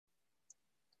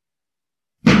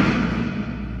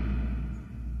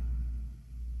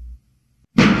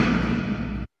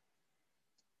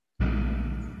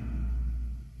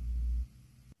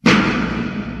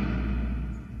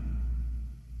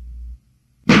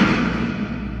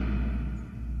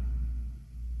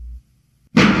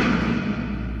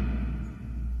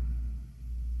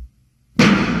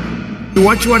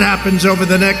Watch what happens over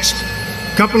the next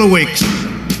couple of weeks.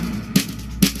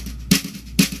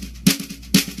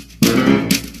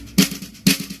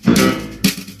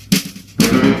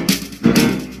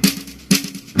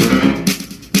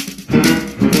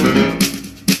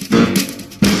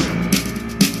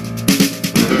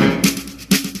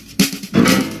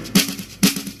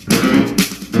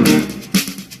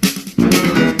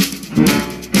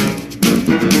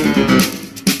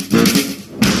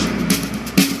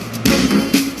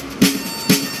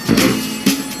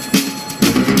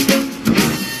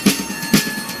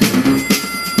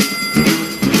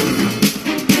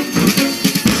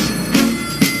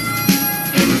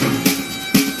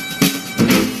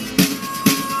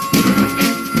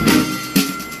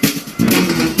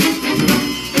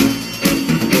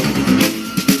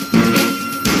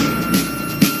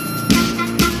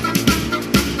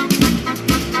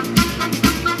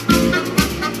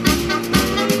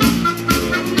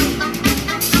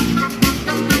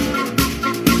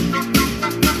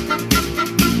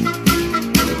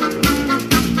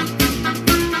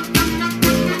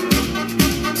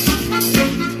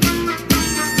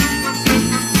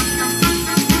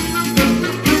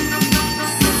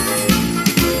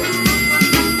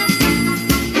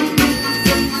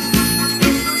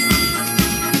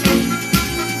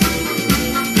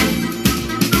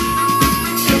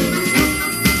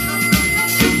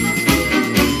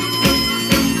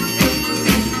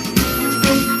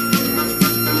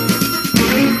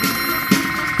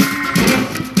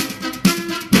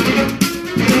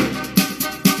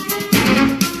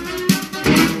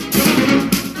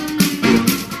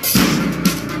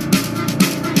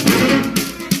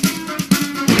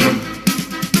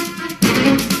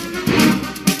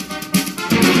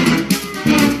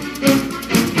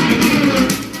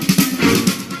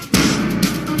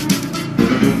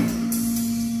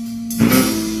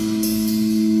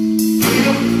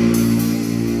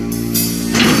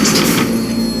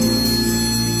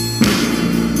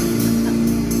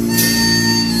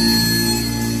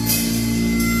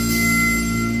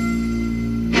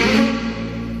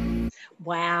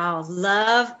 Wow,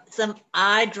 love some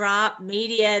eye drop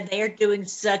media. They're doing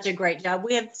such a great job.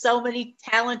 We have so many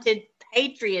talented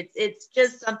patriots. It's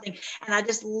just something, and I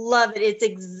just love it. It's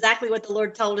exactly what the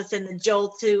Lord told us in the Joel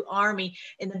 2 army,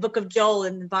 in the book of Joel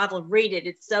in the Bible. Read it.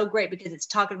 It's so great because it's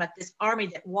talking about this army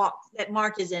that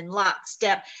marches in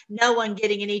lockstep, no one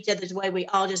getting in each other's way. We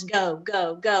all just go,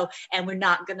 go, go, and we're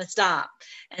not going to stop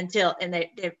until, and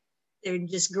they're in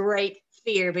just great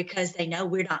fear because they know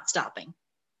we're not stopping.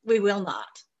 We will not.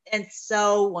 And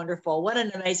so wonderful. What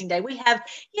an amazing day. We have,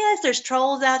 yes, there's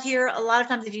trolls out here. A lot of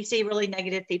times if you see really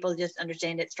negative people, just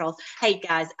understand it's trolls. Hey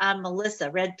guys, I'm Melissa,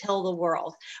 Red Pill the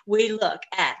World. We look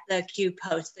at the Q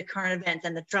posts, the current events,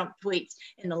 and the Trump tweets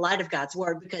in the light of God's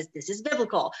word, because this is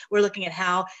biblical. We're looking at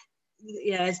how,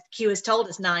 you know, as Q has told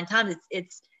us 9 times,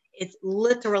 it's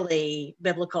literally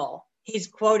biblical. He's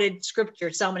quoted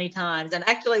scripture so many times. And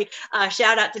actually,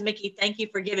 shout out to Mickey. Thank you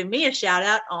for giving me a shout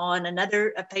out on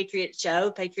another Patriot show.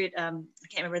 Patriot, I can't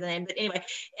remember the name, but anyway.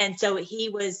 And so he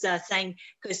was saying,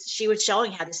 because she was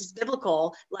showing how this is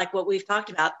biblical, like what we've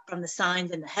talked about from the signs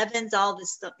in the heavens, all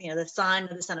this stuff, you know, the sign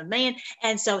of the Son of Man.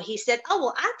 And so he said, oh,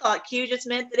 well, I thought Q just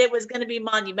meant that it was going to be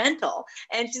monumental.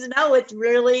 And she said, no, it's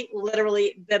really,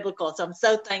 literally biblical. So I'm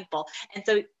so thankful. And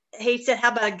so he said, how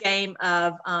about a game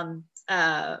of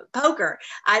poker?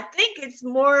 I think it's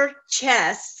more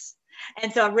chess.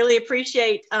 And so I really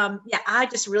appreciate, I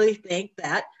just really think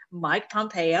that Mike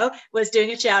Pompeo was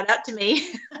doing a shout out to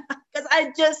me because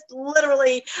I just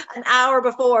literally an hour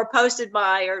before posted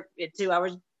or 2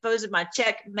 hours posted my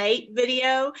checkmate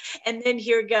video. And then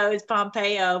here goes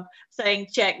Pompeo saying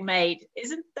checkmate.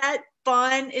 Isn't that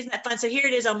fun? Isn't that fun? So here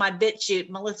it is on my BitChute,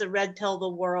 Melissa Red Pill the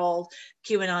World,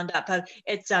 QAnon.pub.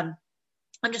 It's,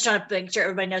 I'm just trying to make sure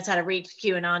everybody knows how to reach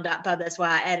QAnon.pub. That's why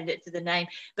I added it to the name.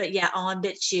 But yeah, on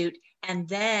BitChute. And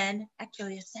then,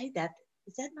 actually, I say that.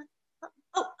 Is that my?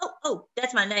 Oh,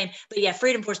 that's my name. But yeah,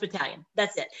 Freedom Force Battalion.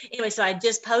 That's it. Anyway, so I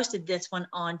just posted this one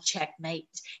on Checkmate.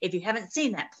 If you haven't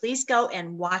seen that, please go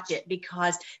and watch it,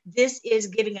 because this is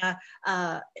giving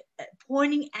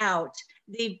pointing out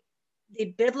the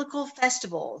biblical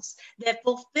festivals that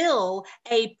fulfill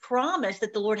a promise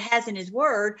that the Lord has in his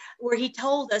word, where he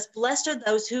told us, blessed are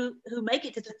those who make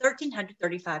it to the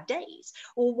 1335 days.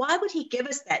 Well, why would he give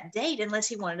us that date unless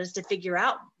he wanted us to figure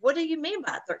out, what do you mean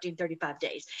by 1335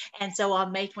 days? And so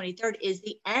on May 23rd is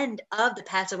the end of the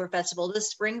Passover festival, the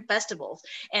spring festivals.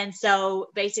 And so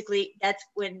basically that's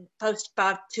when post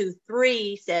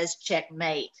 523 says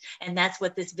checkmate. And that's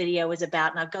what this video is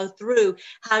about. And I'll go through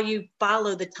how you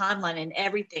follow the timeline and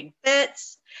everything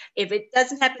fits. If it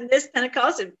doesn't happen this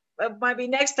Pentecost, might be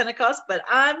next Pentecost, but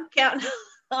I'm counting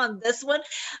on this one.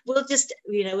 We'll just,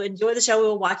 enjoy the show.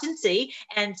 We'll watch and see.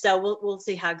 And so we'll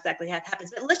see how exactly that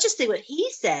happens. But let's just see what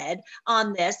he said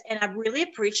on this. And I really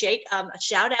appreciate a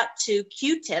shout out to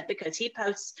Q-Tip, because he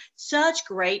posts such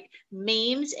great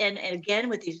memes and again,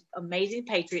 with these amazing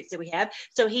patriots that we have.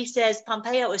 So he says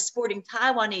Pompeo is sporting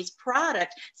Taiwanese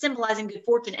product symbolizing good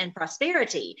fortune and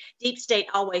prosperity. Deep state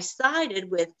always sided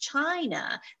with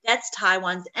China. That's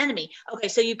Taiwan's enemy. Okay,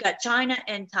 so you've got China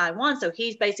and Taiwan. So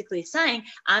he's basically saying,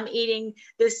 I'm eating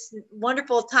this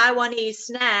wonderful Taiwanese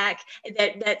snack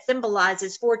that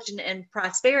symbolizes fortune and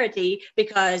prosperity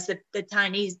because the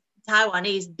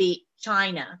Taiwanese beat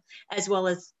China, as well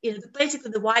as,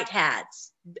 basically the white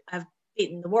hats have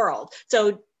beaten the world.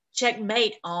 So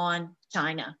checkmate on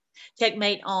China,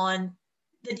 checkmate on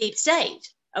the deep state.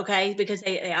 Okay, because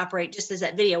they operate, just as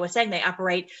that video was saying, they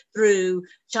operate through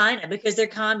China because they're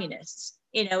communists,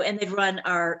 and they've run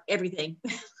our everything.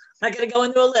 I'm not going to go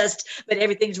into a list, but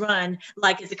everything's run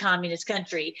like it's a communist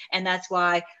country. And that's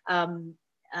why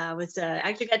I was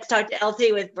actually got to talk to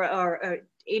LT with, or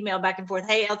email back and forth.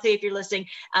 Hey, LT, if you're listening,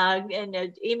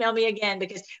 and email me again,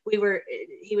 because he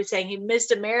was saying he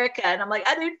missed America. And I'm like,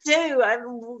 I do too. I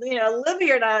live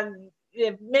here and I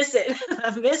miss it.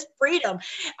 I miss freedom.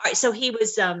 All right. So he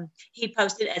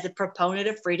posted as a proponent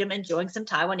of freedom, enjoying some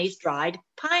Taiwanese dried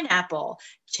pineapple.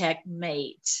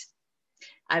 Checkmate.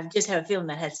 I just have a feeling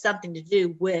that has something to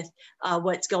do with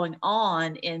what's going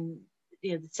on in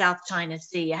the South China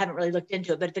Sea. I haven't really looked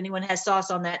into it, but if anyone has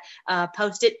sauce on that,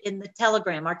 post it in the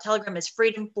Telegram. Our Telegram is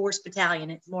Freedom Force Battalion.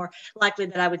 It's more likely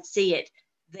that I would see it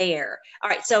there. All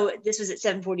right, so this was at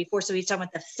 7:44. So he's talking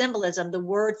about the symbolism. The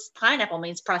word pineapple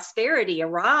means prosperity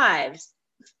arrives,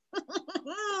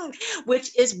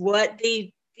 which is what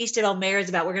the Feast of Omer is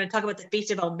about. We're going to talk about the Feast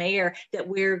of Omer that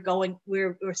we're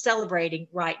celebrating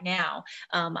right now.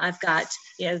 I've got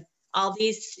all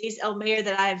these Omer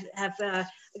that I have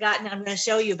gotten. I'm going to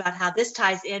show you about how this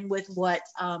ties in with what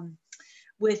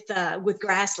with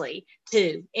Grassley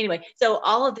too. Anyway, so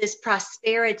all of this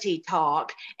prosperity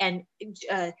talk, and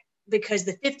because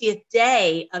the 50th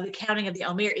day of the counting of the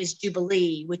Omer is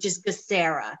Jubilee, which is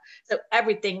Gesera. So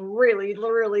everything really,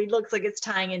 really looks like it's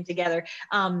tying in together.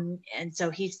 And so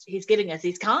he's giving us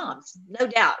these comms, no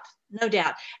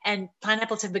doubt. And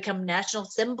pineapples have become national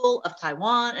symbol of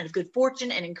Taiwan and of good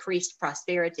fortune and increased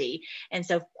prosperity. And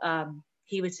so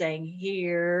he was saying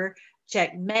here,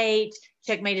 checkmate.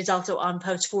 Checkmate is also on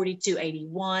post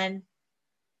 4281.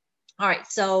 All right,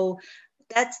 so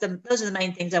those are the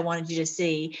main things I wanted you to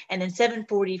see. And then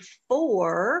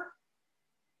 744,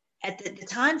 at the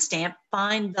timestamp,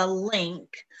 find the link,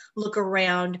 look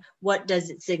around, what does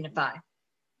it signify?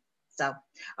 So,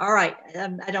 all right,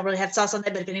 I don't really have sauce on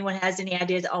that, but if anyone has any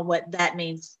ideas on what that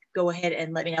means, go ahead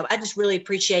and let me know. I just really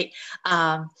appreciate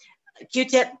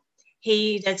Q-Tip.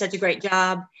 He does such a great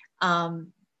job. And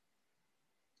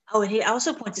he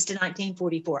also points us to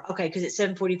 1944. Okay, because it's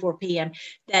 7:44 p.m.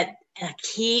 And I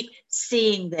keep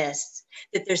seeing this,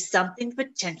 that there's something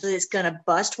potentially that's going to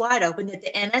bust wide open, that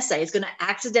the NSA is going to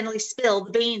accidentally spill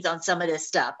the beans on some of this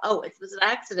stuff. Oh, it was an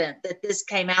accident that this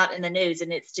came out in the news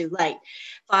and it's too late.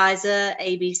 FISA,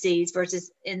 ABCs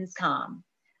versus INSCOM.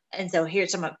 And so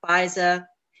here's some of FISA,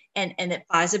 and that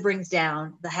FISA brings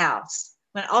down the House.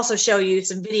 I'm going to also show you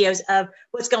some videos of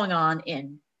what's going on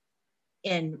in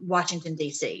Washington,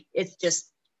 D.C. It's just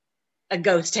a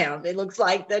ghost town. It looks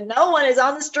like that no one is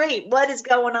on the street. What is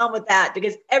going on with that?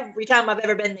 Because every time I've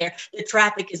ever been there, the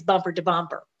traffic is bumper to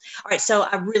bumper. All right, so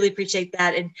I really appreciate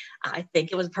that. And I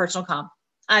think it was a personal comm.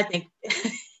 I think,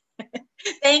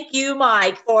 thank you,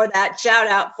 Mike, for that shout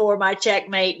out for my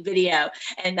checkmate video.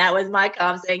 And that was my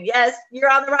comm saying, yes,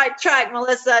 you're on the right track,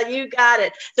 Melissa, you got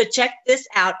it. So check this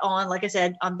out on, like I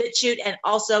said, on BitChute, and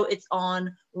also it's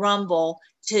on Rumble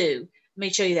too. Let me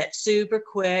show you that super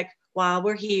quick while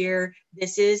we're here.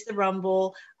 This is the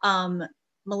Rumble.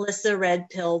 Melissa Red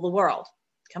Pill the World.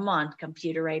 Come on,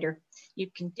 computerator. You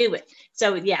can do it.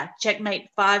 So yeah, checkmate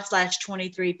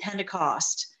 5/23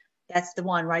 Pentecost. That's the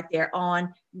one right there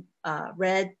on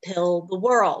Red Pill the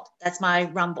World. That's my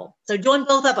Rumble. So join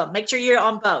both of them. Make sure you're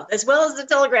on both, as well as the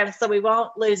Telegram, so we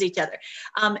won't lose each other.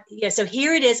 Yeah, so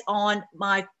here it is on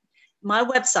my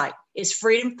website is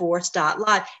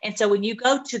freedomforce.live. And so when you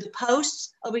go to the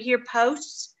posts over here,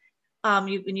 posts, when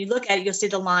you look at it, you'll see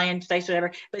the lion face,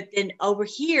 whatever. But then over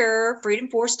here,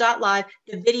 freedomforce.live,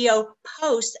 the video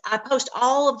posts, I post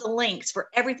all of the links for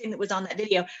everything that was on that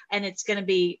video. And it's going to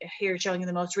be here showing you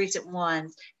the most recent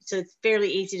ones. so it's fairly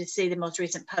easy to see the most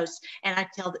recent posts. And I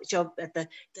show at the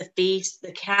feast,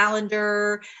 the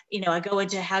calendar. I go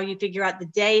into how you figure out the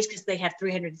days, because they have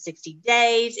 360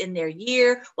 days in their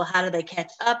year. Well, how do they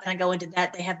catch up? And I go into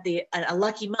that. They have a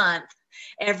lucky month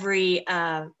every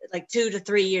like 2 to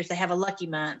 3 years. They have a lucky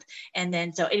month. And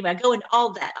then so anyway, I go into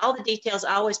all that, all the details.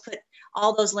 I always put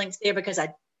all those links there because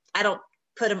I don't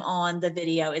put them on the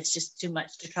video. It's just too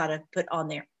much to try to put on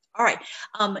there. All right.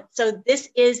 So this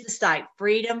is the site,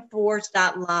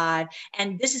 freedomforce.live.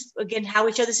 And this is, again, how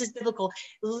we show this is biblical.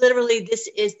 Literally, this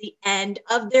is the end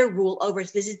of their rule over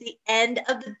us. This is the end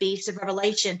of the beast of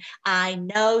Revelation. I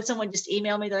know someone just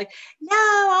emailed me. They're like,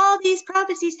 no, all these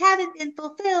prophecies haven't been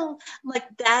fulfilled. I'm like,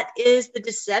 that is the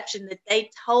deception that they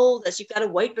told us. You've got to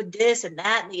wait for this and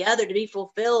that and the other to be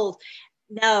fulfilled.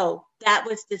 No, that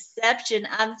was deception.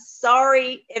 I'm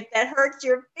sorry if that hurts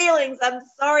your feelings. I'm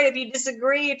sorry if you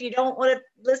disagree. If you don't want to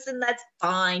listen, that's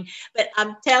fine. But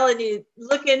I'm telling you,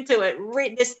 look into it.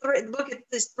 Look at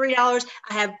this $3.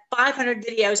 I have 500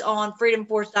 videos on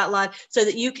freedomforce.live so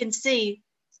that you can see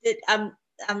that I'm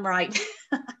right.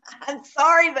 I'm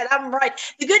sorry, but I'm right.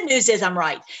 The good news is I'm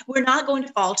right. We're not going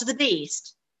to fall to the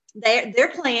beast. Their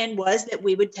plan was that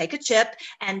we would take a chip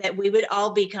and that we would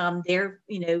all become their,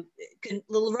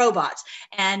 little robots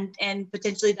and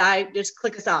potentially die, just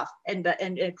click us off and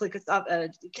click us off,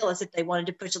 kill us if they wanted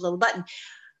to push a little button.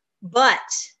 But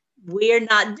we're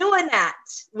not doing that.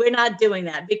 We're not doing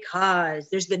that because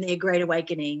there's been the Great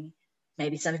Awakening.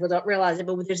 Maybe some people don't realize it,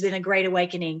 but there's been a Great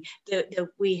Awakening.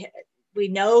 We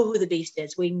know who the beast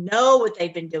is. We know what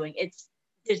they've been doing.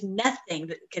 There's nothing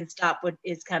that can stop what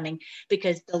is coming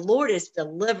because the Lord is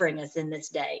delivering us in this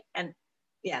day. And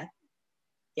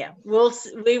we'll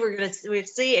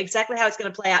see exactly how it's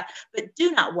going to play out, but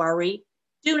do not worry.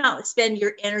 Do not spend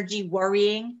your energy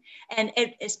worrying. And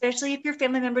especially if your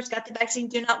family members got the vaccine,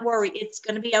 do not worry. It's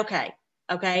going to be okay.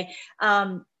 Okay.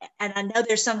 And I know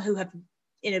there's some who have,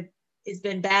 it's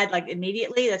been bad, like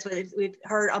immediately. That's what we've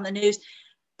heard on the news,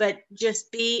 but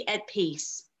just be at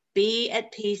peace. Be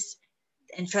at peace.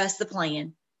 And trust the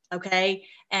plan. Okay.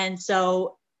 And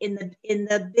so in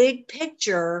the big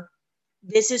picture,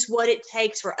 this is what it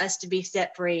takes for us to be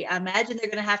set free. I imagine they're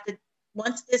going to have to,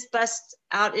 once this busts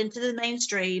out into the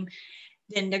mainstream,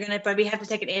 then they're going to probably have to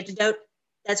take an antidote.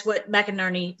 That's what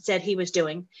McInerney said he was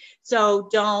doing. So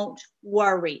don't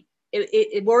worry.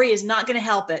 Worry is not going to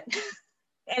help it.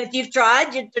 And if you've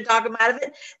tried to talk them out of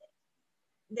it,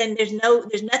 then there's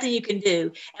nothing you can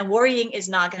do. And worrying is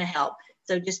not going to help.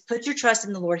 So just put your trust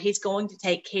in the Lord. He's going to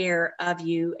take care of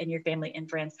you and your family and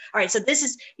friends. All right. So this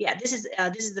is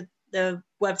the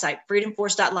website,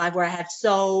 freedomforce.live, where I have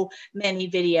so many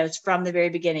videos from the very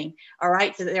beginning. All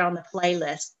right. So they're on the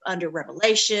playlist under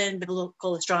Revelation,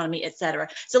 biblical astronomy, etc.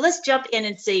 So let's jump in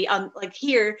and see like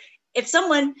here, if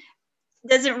someone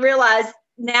doesn't realize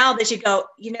now, they should go,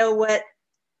 you know what?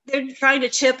 They're trying to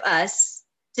chip us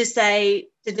to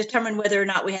determine whether or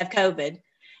not we have COVID.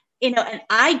 And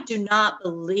I do not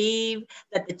believe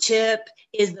that the chip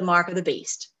is the mark of the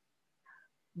beast.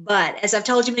 But as I've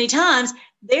told you many times,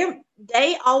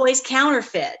 they always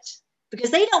counterfeit because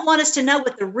they don't want us to know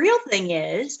what the real thing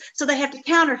is. So they have to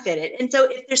counterfeit it. And so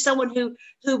if there's someone who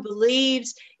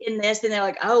believes in this, then they're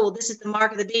like, oh, well, this is the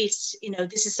mark of the beast.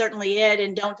 This is certainly it.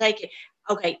 And don't take it.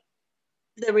 Okay.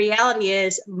 The reality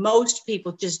is most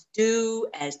people just do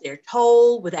as they're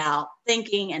told without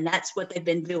thinking, and that's what they've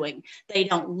been doing. They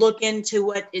don't look into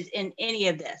what is in any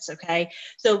of this, okay?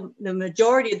 So the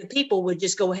majority of the people would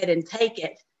just go ahead and take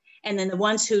it, and then the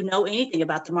ones who know anything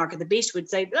about the mark of the beast would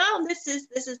say, oh, this is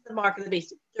the mark of the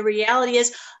beast. The reality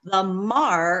is the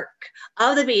mark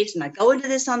of the beast, and I go into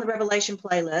this on the Revelation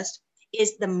playlist,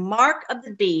 is the mark of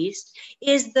the beast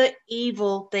is the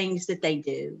evil things that they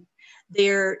do.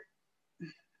 Do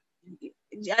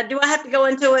I have to go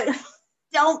into it?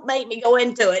 Don't make me go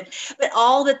into it. But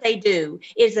all that they do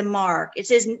is a mark. It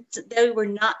says they were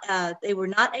not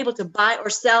able to buy or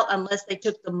sell unless they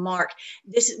took the mark.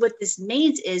 What this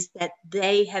means is that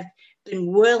they have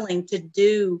been willing to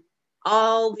do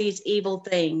all these evil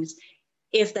things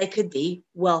if they could be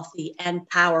wealthy and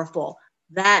powerful.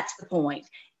 That's the point.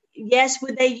 Yes,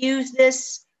 would they use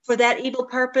this for that evil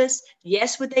purpose?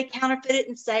 Yes, would they counterfeit it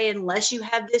and say, unless you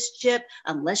have this chip,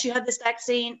 unless you have this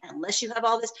vaccine, unless you have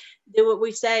all this, do what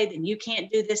we say, then you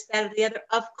can't do this, that, or the other?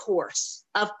 Of course.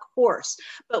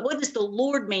 But what does the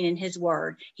Lord mean in his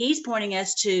word? He's pointing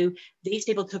us to these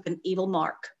people took an evil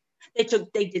mark.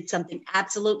 They did something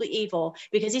absolutely evil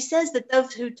because he says that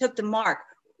those who took the mark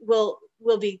will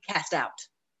be cast out.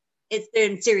 They're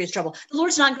in serious trouble. The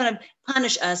Lord's not going to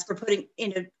punish us for for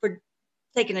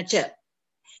taking a chip.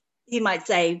 He might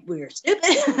say we're stupid.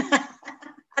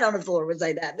 I don't know if the Lord would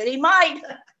say that, but he might.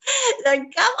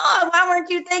 Like, come on, why weren't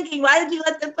you thinking? Why did you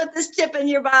let them put this chip in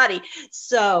your body?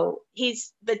 So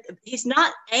he's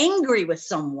not angry with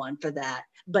someone for that,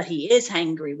 but he is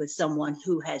angry with someone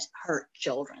who has hurt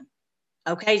children.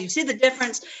 Okay, you see the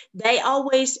difference? They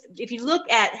always, if you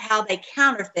look at how they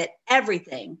counterfeit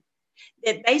everything,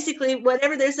 that basically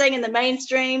whatever they're saying in the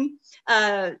mainstream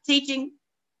teaching,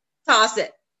 toss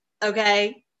it.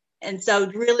 Okay, and so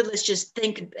really, let's just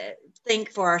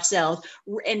think for ourselves.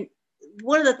 And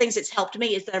one of the things that's helped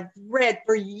me is that I've read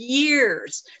for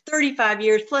years, 35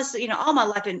 years plus, all my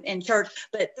life in church,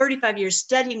 but 35 years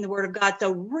studying the Word of God.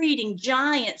 So reading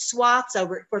giant swaths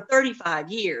over it for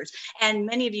 35 years. And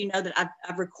many of you know that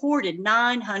I've recorded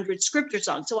 900 scripture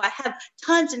songs. So I have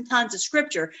tons and tons of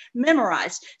scripture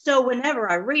memorized. So whenever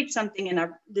I read something and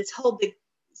this whole big,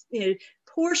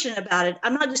 portion about it,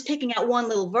 I'm not just picking out one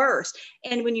little verse.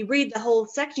 And when you read the whole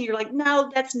section, you're like, no,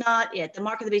 that's not it. The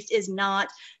mark of the beast is not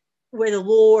where the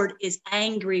Lord is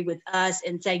angry with us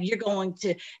and saying, you're going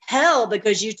to hell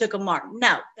because you took a mark.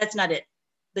 No, that's not it.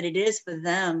 But it is for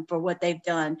them, for what they've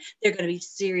done. They're going to be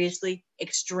seriously,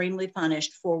 extremely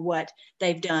punished for what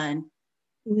they've done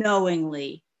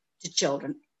knowingly to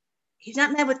children. He's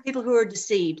not mad with people who are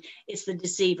deceived. It's the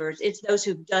deceivers. It's those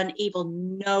who've done evil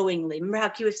knowingly. Remember how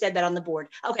Q said that on the board?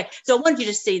 Okay, so I wanted you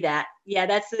to see that. Yeah,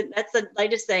 that's the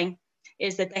latest thing,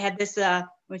 is that they had this, let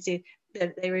me see,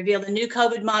 they revealed a new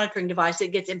COVID monitoring device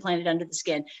that gets implanted under the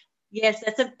skin. Yes,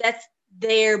 that's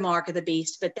their mark of the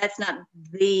beast, but that's not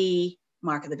the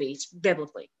mark of the beast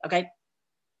biblically. Okay,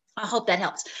 I hope that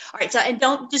helps. All right, so and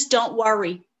don't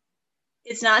worry.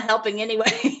 It's not helping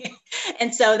anyway.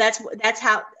 And so that's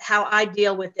how I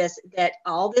deal with this, that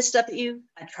all this stuff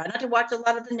I try not to watch a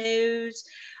lot of the news.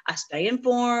 I stay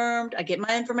informed. I get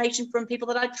my information from people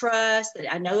that I trust,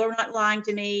 that I know are not lying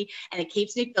to me, and it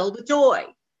keeps me filled with joy.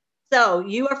 So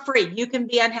you are free. You can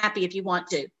be unhappy if you want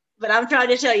to, but I'm trying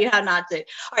to show you how not to.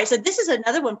 All right, so this is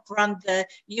another one from the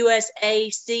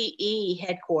USACE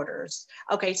headquarters.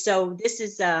 Okay, so this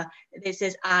is, it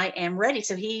says, I am ready.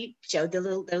 So he showed the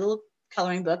little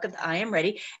coloring book of the I am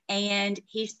ready, and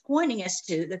he's pointing us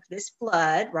to this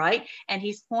flood, right? And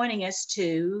he's pointing us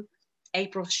to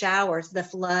April showers. The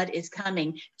flood is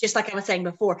coming, just like I was saying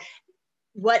before.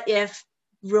 What if,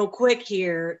 real quick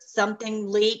here, something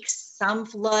leaks, some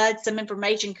flood, some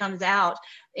information comes out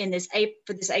in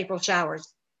for this April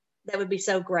showers? That would be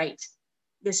so great.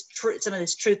 Some of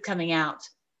this truth coming out.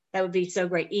 That would be so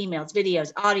great. Emails,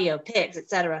 videos, audio, pics,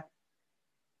 etc.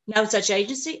 No such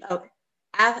agency. Oh,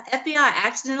 FBI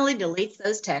accidentally deletes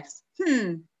those texts.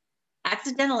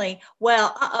 Accidentally.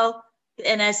 Well, the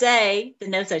NSA, the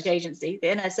no such agency, the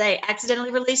NSA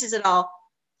accidentally releases it all.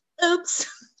 Oops.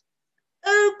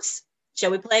 Oops.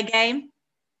 Shall we play a game?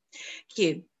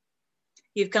 Q,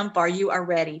 you've come far. You are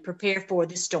ready. Prepare for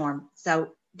the storm.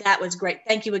 So that was great.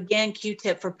 Thank you again,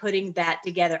 Q-Tip, for putting that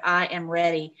together. I am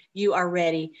ready. You are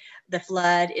ready. The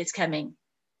flood is coming.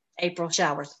 April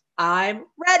showers. I'm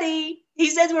ready. He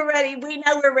says we're ready. We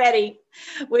know we're ready.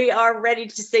 We are ready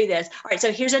to see this. All right,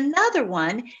 so here's another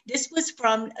one. This was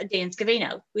from Dan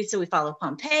Scavino. We follow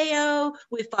Pompeo.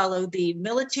 We follow the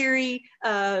military,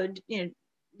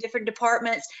 different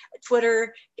departments,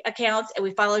 Twitter accounts, and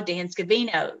we follow Dan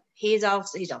Scavino. He's on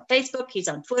Facebook, he's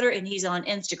on Twitter, and he's on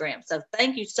Instagram. So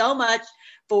thank you so much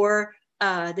for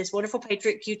this wonderful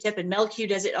Patriot Q-Tip, and Mel Q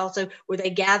does it also, where they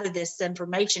gather this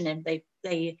information and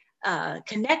they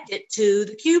connect it to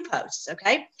the Q posts.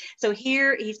 Okay, so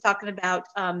here he's talking about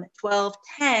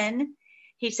 1210.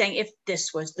 He's saying if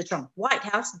this was the Trump White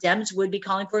House, Dems would be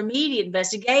calling for immediate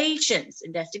investigations,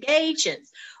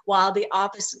 while the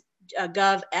Office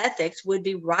Gov Ethics would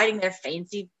be writing their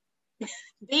fancy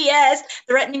BS,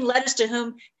 threatening letters to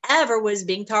whomever was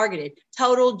being targeted.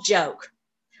 Total joke.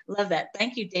 Love that.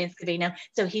 Thank you, Dan Scavino.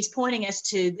 So he's pointing us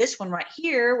to this one right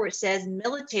here, where it says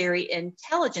military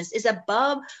intelligence is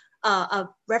above, a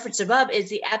reference above is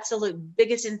the absolute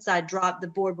biggest inside drop the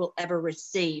board will ever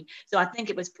receive. So I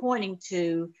think it was pointing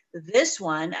to this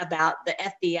one about the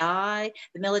FBI,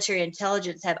 the military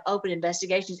intelligence have opened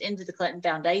investigations into the Clinton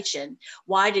Foundation.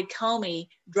 Why did Comey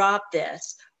drop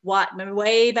this? Remember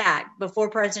way back before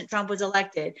President Trump was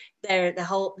elected,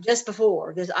 just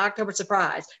before this October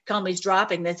surprise, Comey's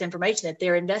dropping this information that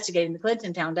they're investigating the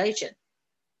Clinton Foundation.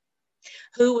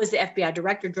 Who was the FBI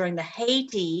director during the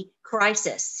Haiti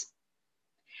crisis?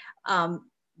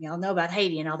 You all know about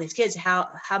Haiti and all these kids, how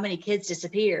many kids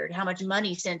disappeared, how much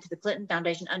money sent to the Clinton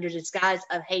Foundation under disguise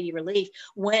of Haiti relief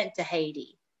went to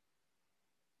Haiti.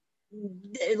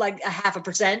 Like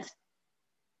 0.5%.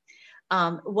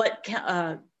 What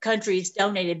countries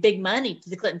donated big money to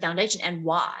the Clinton Foundation and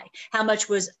why, how much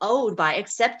was owed by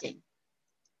accepting.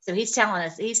 So he's telling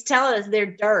us they're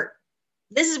dirt.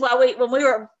 This is why when we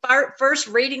were first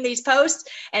reading these posts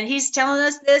and he's telling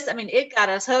us this, I mean, it got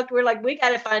us hooked. We're like, we got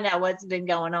to find out what's been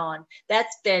going on.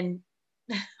 That's been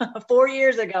 4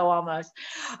 years ago almost.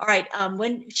 All right.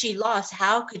 When she lost,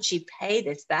 how could she pay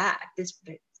this back?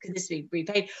 Could this be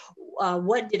repaid?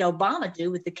 What did Obama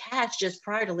do with the cash just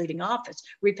prior to leaving office?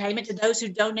 Repayment to those who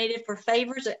donated for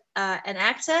favors and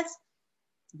access?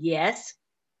 Yes.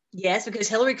 Yes, because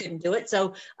Hillary couldn't do it.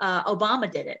 So Obama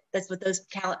did it. That's what those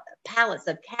pallets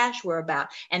of cash were about.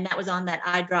 And that was on that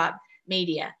iDrop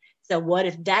media. So what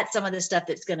if that's some of the stuff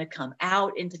that's going to come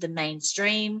out into the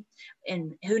mainstream?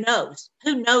 And who knows?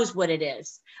 Who knows what it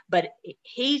is? But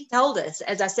he told us,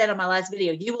 as I said on my last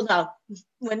video, you will know.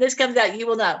 When this comes out, you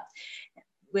will know.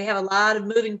 We have a lot of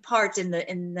moving parts in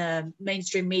the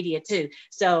mainstream media too.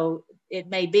 So it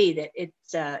may be that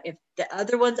it's if the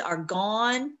other ones are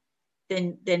gone,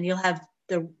 then you'll have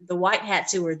the white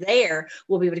hats who were there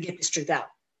will be able to get this truth out.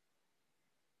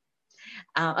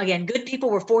 Again, good people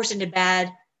were forced into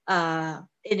bed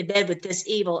with this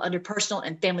evil under personal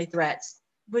and family threats.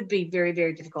 Would be very,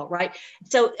 very difficult, right?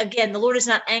 So again, the Lord is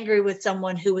not angry with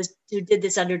someone who did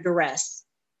this under duress.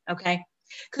 Okay,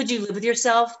 could you live with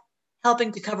yourself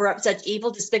helping to cover up such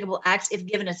evil, despicable acts if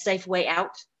given a safe way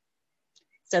out?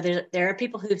 So there are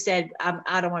people who've said,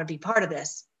 I don't want to be part of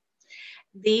this.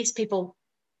 These people,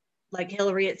 like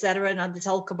Hillary, et cetera, and on this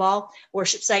whole cabal,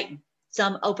 worship Satan.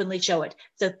 Some openly show it.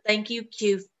 So thank you,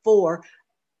 Q, for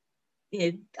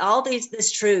all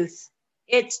this truth.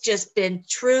 It's just been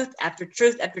truth after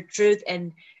truth after truth.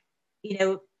 And,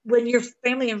 when your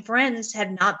family and friends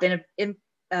have not been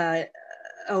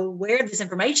aware of this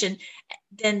information,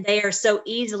 then they are so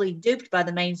easily duped by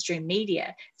the mainstream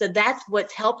media. So that's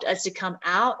what's helped us to come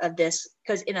out of this,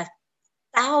 because in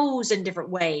 1,000 different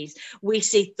ways, we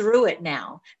see through it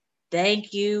now.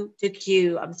 Thank you to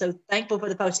Q. I'm so thankful for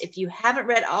the posts. If you haven't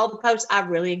read all the posts, I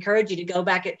really encourage you to go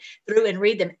back through and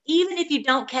read them. Even if you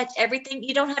don't catch everything,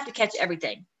 you don't have to catch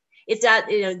everything. It's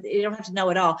not, you don't have to know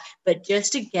it all, but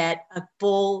just to get a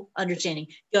full understanding,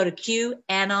 go to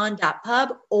qanon.pub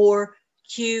or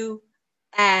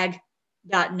qag.news,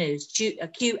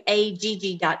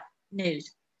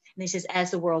 qagg.news. And he says,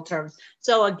 as the world turns.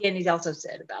 So again, he's also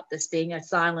said about this being a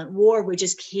silent war. We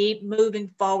just keep moving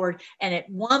forward. And at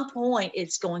one point,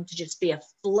 it's going to just be a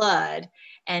flood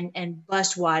and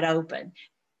bust wide open.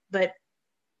 But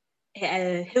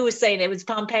who was saying it? Was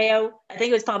Pompeo? I think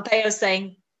it was Pompeo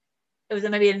saying, it was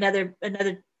maybe another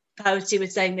post. He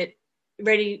was saying that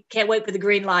can't wait for the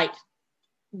green light.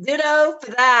 Ditto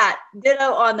for that.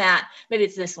 Ditto on that. Maybe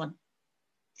it's this one.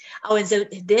 Oh, and so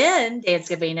then Dan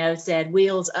Scavino said,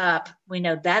 "Wheels up." We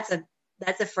know that's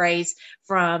a phrase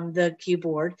from the Q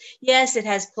board. Yes, it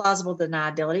has plausible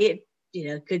deniability.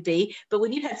 It could be, but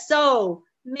when you have so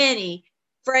many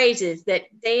phrases that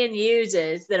Dan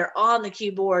uses that are on the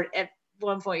Q board, at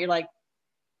one point you're like,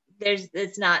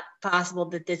 it's not possible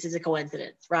that this is a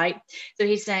coincidence, right? So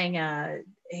he's saying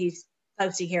he's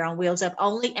posting here on Wheels Up,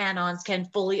 only Anons can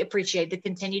fully appreciate the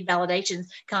continued validations,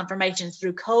 confirmations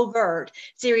through covert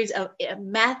series of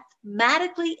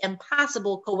mathematically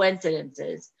impossible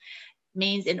coincidences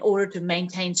means in order to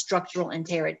maintain structural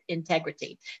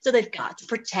integrity. So they've got to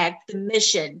protect the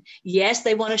mission. Yes,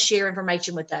 they want to share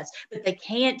information with us, but they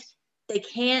can't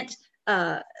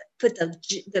put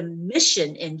the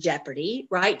mission in jeopardy,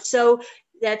 right? So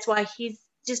that's why he's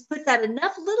just put that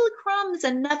enough little crumbs,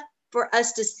 enough for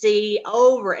us to see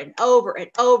over and over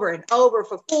and over and over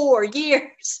for 4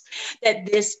 years that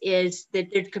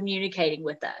they're communicating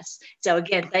with us. So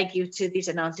again, thank you to these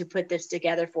Anons who put this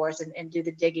together for us and do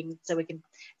the digging so we can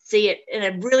see it in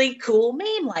a really cool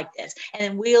meme like this. And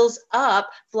then Wheels Up,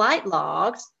 flight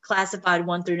logs, classified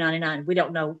 1 through 99. We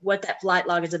don't know what that flight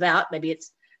log is about. Maybe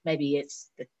it's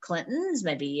the Clintons,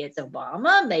 maybe it's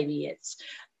Obama, maybe it's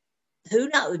who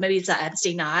knows? Maybe it's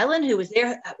Epstein Island who was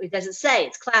there. It doesn't say.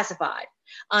 It's classified.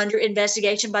 Under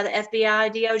investigation by the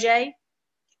FBI, DOJ,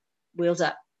 Wheels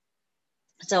Up.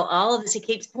 So all of this, he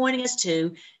keeps pointing us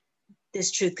to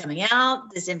this truth coming out,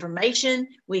 this information.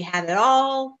 We have it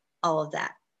all of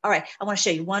that. All right. I want to show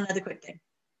you one other quick thing.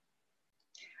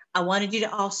 I wanted you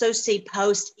to also see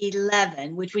post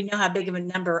 11, which we know how big of a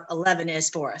number 11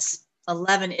 is for us.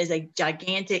 11 is a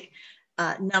gigantic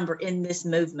number in this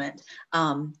movement.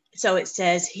 So it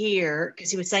says here,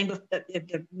 because he was saying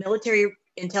the military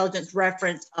intelligence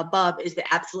reference above is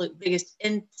the absolute biggest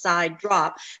inside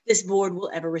drop this board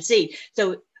will ever receive.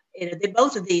 So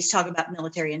both of these talk about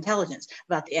military intelligence,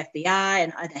 about the FBI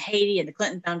and the Haiti and the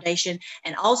Clinton Foundation.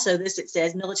 And also this, it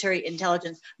says military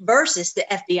intelligence versus the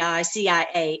FBI,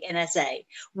 CIA, NSA.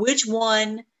 Which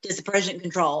one does the president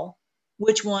control?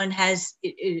 Which one has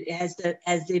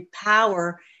the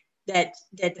power that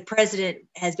the president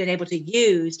has been able to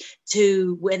use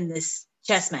to win this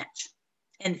chess match?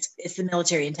 And it's the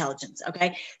military intelligence.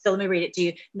 Okay, so let me read it to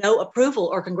you. No approval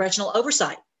or congressional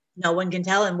oversight. No one can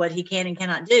tell him what he can and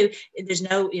cannot do. There's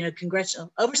no,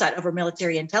 congressional oversight over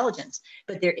military intelligence,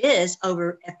 but there is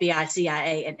over FBI,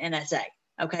 CIA, and NSA.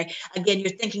 Okay. Again, you're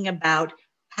thinking about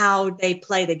how they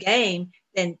play the game.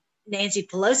 Then Nancy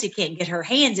Pelosi can't get her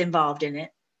hands involved in it,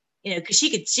 because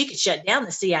she could shut down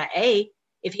the CIA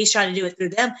if he's trying to do it through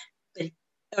them, but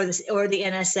or the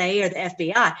NSA or the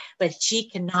FBI. But she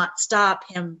could not stop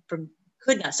him from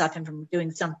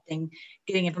doing something,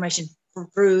 getting information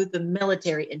through the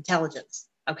military intelligence.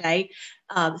 Okay.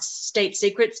 State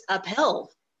secrets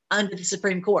upheld under the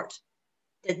Supreme Court,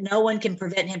 that no one can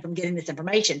prevent him from getting this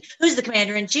information. Who's the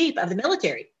commander in chief of the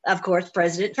military? Of course,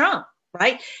 President Trump,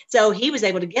 right? So he was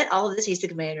able to get all of this. He's the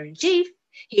commander in chief.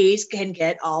 He can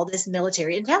get all this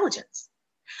military intelligence.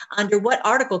 Under what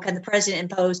article can the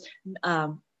president impose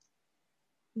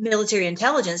military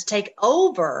intelligence take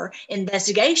over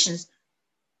investigations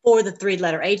for the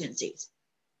three-letter agencies?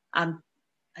 I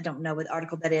don't know what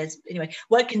article that is. Anyway,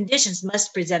 what conditions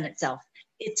must present itself?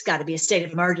 It's got to be a state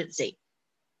of emergency,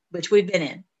 which we've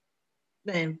been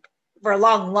in for a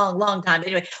long, long, long time.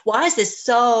 Anyway, why is this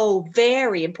so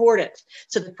very important?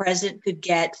 So the president could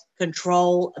get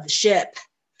control of the ship.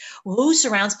 Well, who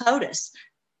surrounds POTUS?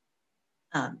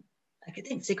 I could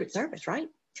think Secret Service, right?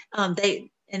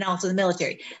 And also the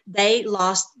military. They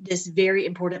lost this very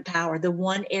important power, the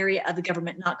one area of the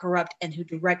government not corrupt and who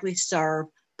directly serve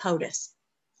POTUS.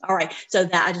 All right, so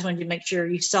that I just wanted to make sure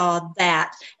you saw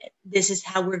that. This is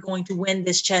how we're going to win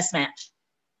this chess match.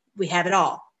 We have it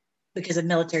all because of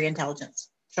military intelligence.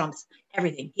 Trump's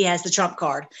everything. He has the Trump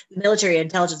card. The military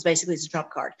intelligence basically is the Trump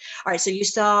card. All right, so you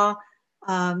saw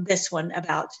this one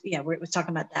about, where it was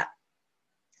talking about that.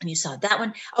 And you saw that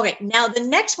one. Okay, now the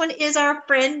next one is our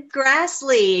friend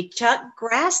Grassley, Chuck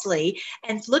Grassley.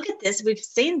 And look at this. We've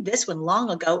seen this one long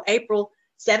ago, April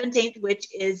 17th, which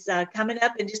is coming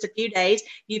up in just a few days.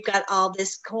 You've got all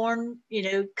this corn,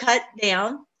 cut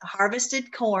down,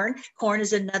 harvested corn. Corn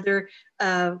is another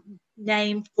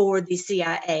name for the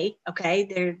CIA.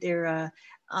 Okay, they're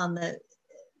on the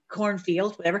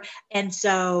cornfield, whatever. And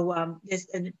so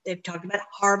they've talked about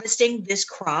harvesting this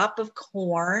crop of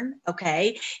corn.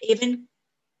 Okay, even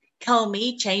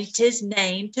Comey changed his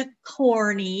name to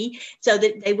Corny so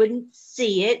that they wouldn't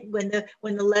see it when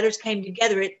the letters came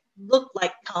together. It looked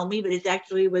like Comey, but it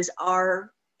actually was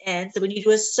RN. So when you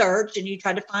do a search and you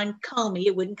try to find Comey,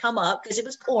 it wouldn't come up because it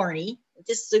was corny,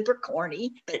 just super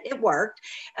corny, but it worked,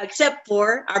 except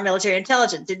for our military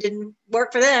intelligence. It didn't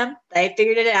work for them. They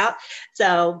figured it out.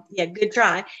 So yeah, good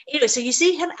try. Anyway, so you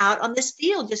see him out on this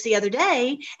field just the other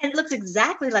day, and it looks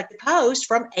exactly like the post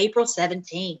from April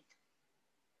 17th.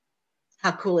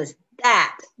 How cool is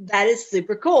that? That is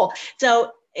super cool.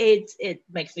 So it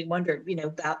makes me wonder,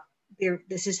 about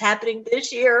this is happening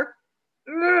this year.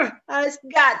 I just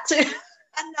got to.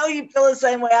 I know you feel the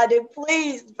same way I do.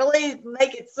 Please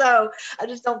make it so. I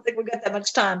just don't think we've got that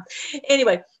much time.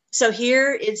 Anyway, so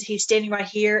he's standing right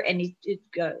here, and he,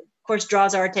 of course,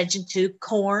 draws our attention to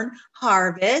corn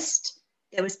harvest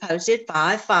that was posted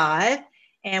 5/5,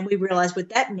 and we realize what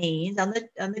that means on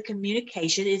the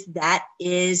communication is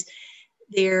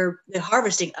the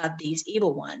harvesting of these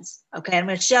evil ones. Okay, I'm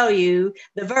going to show you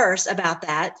the verse about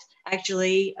that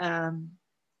actually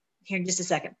here in just a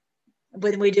second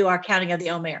when we do our counting of the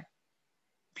Omer.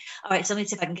 All right, so let me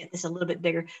see if I can get this a little bit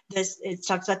bigger. It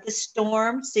talks about the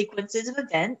storm sequences of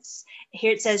events.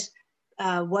 Here it says,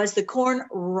 was the corn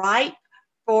ripe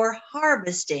for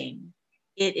harvesting?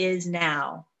 It is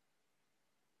now.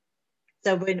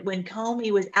 So when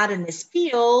Comey was out in this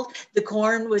field, the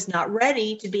corn was not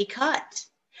ready to be cut,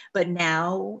 but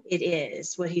now it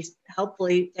is. Well,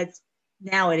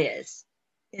 now it is.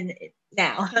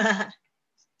 Now.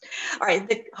 All right,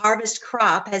 the harvest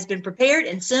crop has been prepared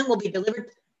and soon will be delivered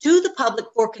to the public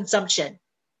for consumption.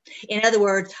 In other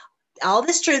words, all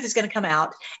this truth is going to come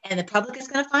out and the public is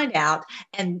going to find out,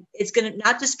 and it's going to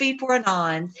not just be for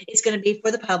Anon, it's going to be for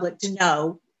the public to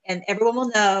know, and everyone will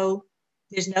know.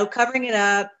 There's no covering it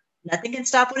up. Nothing can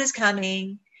stop what is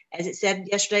coming. As it said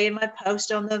yesterday in my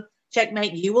post on the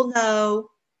Checkmate, you will know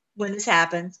when this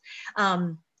happens.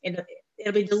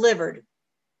 It'll be delivered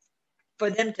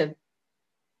for them to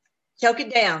choke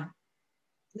it down.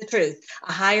 The truth,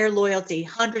 a higher loyalty.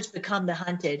 Hundreds become the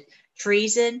hunted.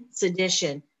 treason,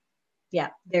 sedition. Yeah,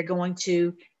 they're going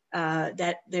to,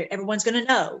 everyone's going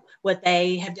to know what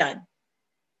they have done.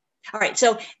 All right,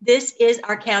 so this is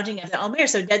our counting of the Omer.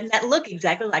 So doesn't that look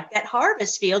exactly like that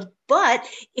harvest field? But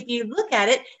if you look at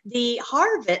it, the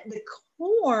harvest, the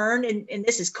corn, and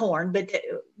this is corn, but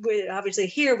obviously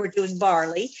here we're doing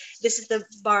barley. This is the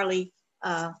barley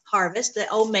harvest, the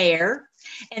Omer.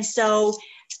 And so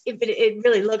it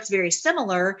really looks very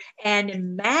similar. And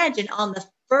imagine on the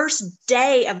first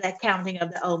day of that counting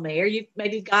of the Omer, you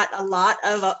maybe got a lot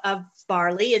of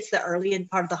barley. It's the early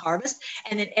part of the harvest.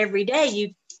 And then every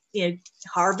day you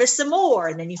harvest some more,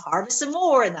 and then you harvest some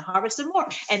more, and then harvest some more.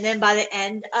 And then by the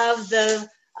end of the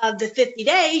 50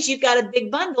 days, you've got a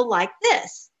big bundle like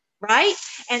this, right?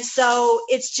 And so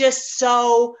it's just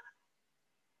so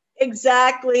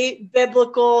exactly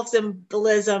biblical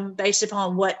symbolism based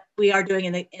upon what we are doing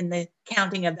in the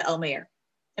counting of the Omer.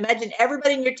 Imagine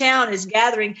everybody in your town is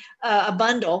gathering a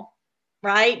bundle,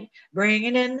 right?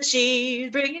 Bringing in the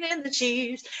sheaves, bringing in the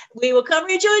sheaves. We will come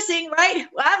rejoicing, right?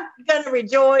 Well, I'm going to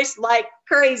rejoice like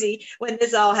crazy when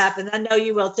this all happens. I know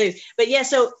you will too. But yeah,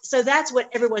 so that's what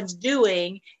everyone's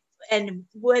doing. And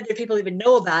whether people even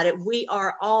know about it, we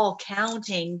are all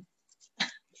counting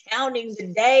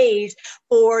the days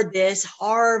for this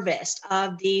harvest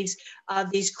of these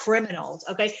criminals.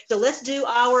 Okay, so let's do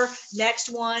our next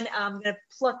one. I'm going to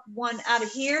pluck one out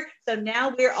of here. So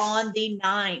now we're on the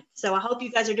 9th. So I hope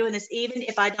you guys are doing this even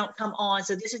if I don't come on.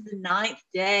 So this is the 9th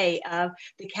day of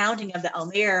the counting of the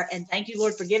Omer. And thank you,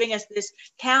 Lord, for giving us this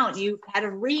count. You had a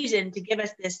reason to give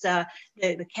us this the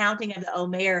counting of the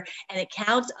Omer, and it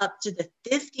counts up to the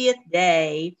 50th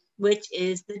day, which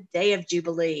is the day of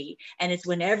Jubilee. And it's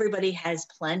when everybody has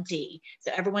plenty.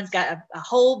 So everyone's got a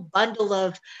whole bundle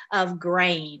of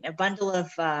grain, a bundle of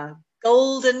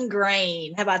golden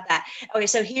grain. How about that? Okay,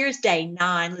 so here's day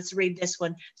 9. Let's read this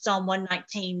one. Psalm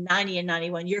 119, 90 and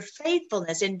 91. Your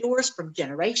faithfulness endures from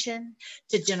generation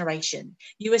to generation.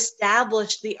 You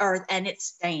established the earth and it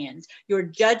stands. Your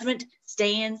judgment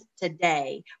stands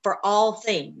today. For all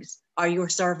things are your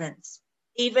servants.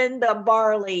 Even the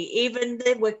barley, even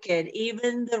the wicked,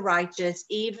 even the righteous,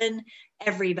 even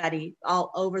everybody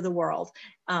all over the world.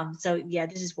 So yeah,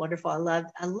 this is wonderful.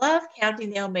 I love counting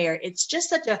the Omer. It's just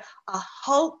such a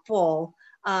hopeful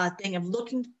thing of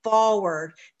looking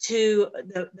forward to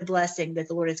the blessing that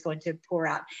the Lord is going to pour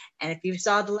out. And if you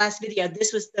saw the last video,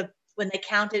 this was when they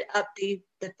counted up the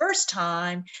first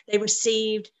time, they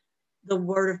received the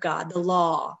word of God, the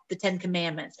law, the 10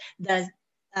 commandments,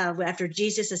 after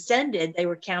Jesus ascended, they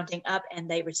were counting up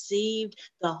and they received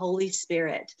the Holy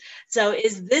Spirit. So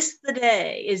is this the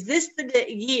day? Is this the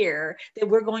year that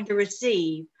we're going to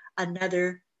receive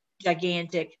another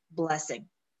gigantic blessing?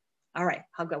 All right,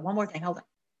 I've got one more thing. Hold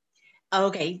on.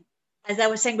 Okay. As I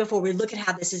was saying before, we look at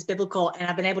how this is biblical, and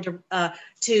I've been able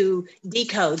to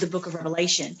decode the book of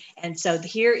Revelation. And so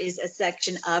here is a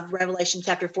section of Revelation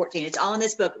chapter 14. It's all in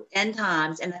this book, End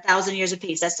Times and 1,000 Years of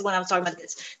Peace. That's the one I was talking about.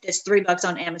 That's $3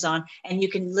 on Amazon, and you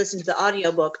can listen to the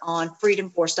audiobook on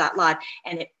freedomforce.live,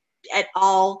 and it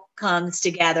all comes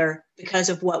together because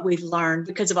of what we've learned,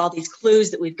 because of all these clues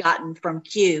that we've gotten from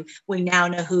Q. We now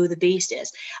know who the beast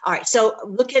is. All right, so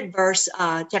look at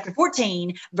chapter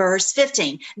 14, verse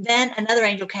 15. Then another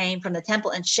angel came from the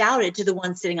temple and shouted to the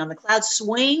one sitting on the cloud,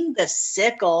 swing the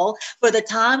sickle, for the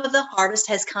time of the harvest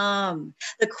has come.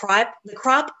 The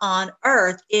crop on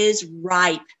earth is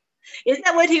ripe. Isn't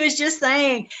that what he was just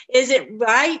saying? Is it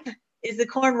ripe? Is the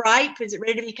corn ripe? Is it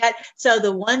ready to be cut? So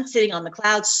the one sitting on the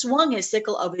cloud swung his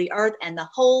sickle over the earth, and the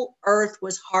whole earth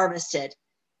was harvested.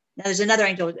 Now there's another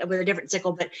angel with a different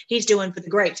sickle, but he's doing for the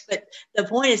grapes. But the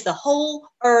point is the whole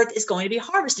earth is going to be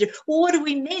harvested. Well, what do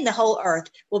we mean the whole earth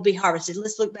will be harvested?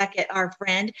 Let's look back at our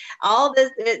friend. All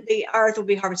the earth will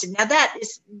be harvested. Now that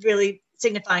is really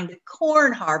signifying the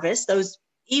corn harvest, those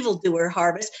evildoer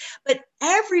harvests. But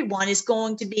everyone is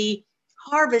going to be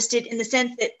harvested in the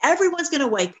sense that everyone's going to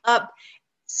wake up,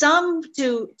 some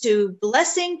to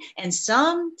blessing and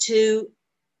some to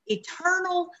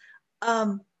eternal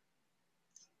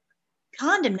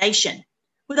condemnation,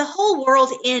 where the whole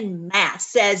world in mass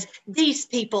says these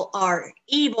people are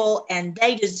evil and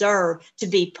they deserve to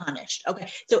be punished. Okay,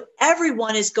 so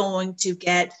everyone is going to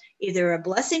get either a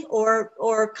blessing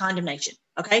or condemnation.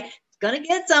 Okay, going to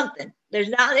get something. There's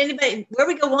not anybody, where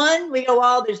we go one, we go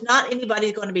all. There's not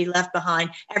anybody going to be left behind.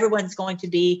 Everyone's going to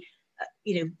be,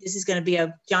 this is going to be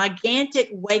a gigantic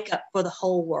wake up for the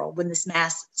whole world when this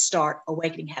mass start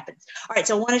awakening happens. All right,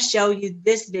 so I want to show you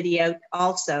this video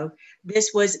also.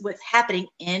 This was what's happening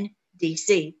in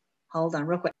DC. Hold on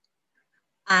real quick.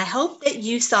 I hope that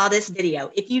you saw this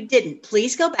video. If you didn't,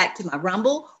 please go back to my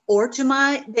Rumble or to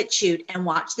my BitChute and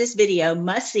watch this video,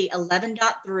 must see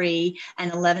 11.3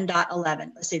 and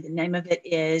 11.11. Let's see, the name of it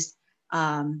is,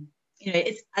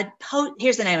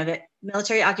 here's the name of it,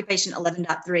 Military Occupation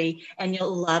 11.3, and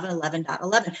you'll love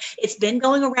 11.11. It's been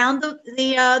going around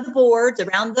the boards,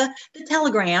 around the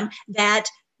Telegram, that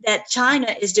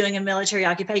China is doing a military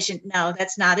occupation. No,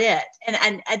 that's not it.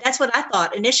 And that's what I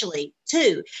thought initially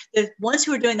too. The ones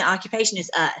who are doing the occupation is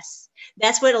us.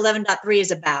 That's what 11.3 is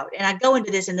about. And I go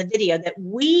into this in the video, that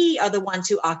we are the ones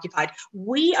who occupied.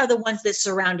 We are the ones that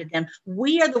surrounded them.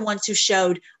 We are the ones who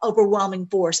showed overwhelming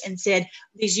force and said,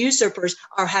 these usurpers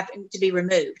are having to be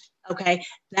removed. Okay,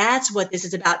 that's what this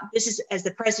is about. This is, as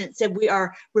the president said, we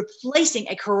are replacing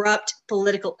a corrupt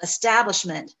political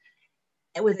establishment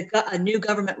with a new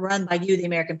government run by you, the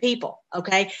American people.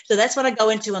 Okay, so that's what I go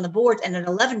into on the boards. And at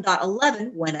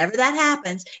 11.11, whenever that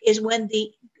happens, is when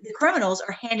the criminals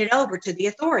are handed over to the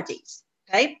authorities.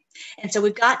 Okay, and so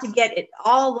we've got to get it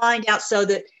all lined out so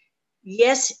that,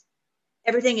 yes,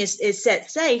 everything is set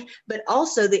safe, but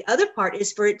also the other part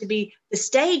is for it to be the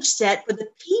stage set for the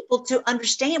people to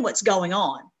understand what's going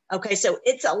on. Okay, so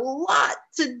it's a lot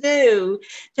to do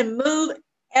to move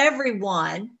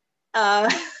everyone.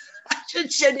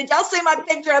 Did y'all see my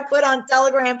picture I put on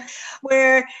Telegram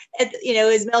where,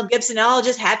 is Mel Gibson all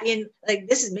just happy and like,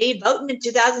 this is me voting in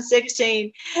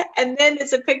 2016. And then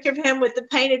it's a picture of him with the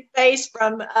painted face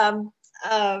from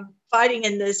fighting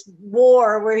in this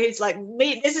war where he's like,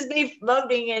 this is me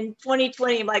voting in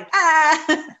 2020. I'm like,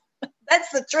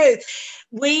 that's the truth.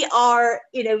 We are,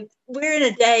 we're in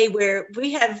a day where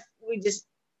this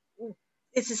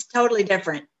is totally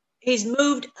different. He's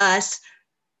moved us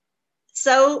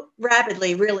so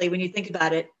rapidly, really, when you think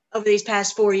about it, over these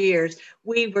past 4 years.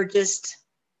 We were just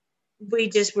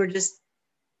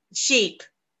sheep,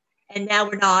 and now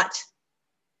we're not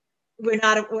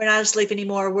asleep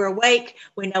anymore. We're awake.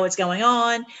 We know what's going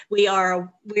on.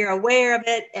 We're aware of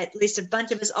it. At least a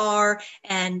bunch of us are,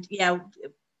 and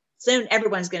soon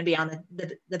everyone's going to be on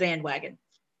the bandwagon.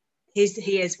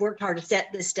 He has worked hard to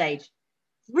set this stage.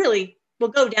 Really will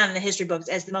go down in the history books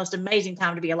as the most amazing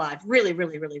time to be alive. Really,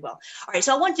 really, really well. All right,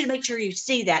 so I want you to make sure you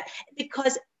see that,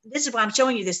 because this is why I'm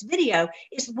showing you this video,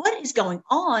 is what is going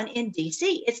on in DC.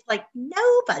 It's like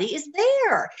nobody is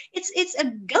there. It's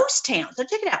a ghost town. So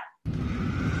check it out.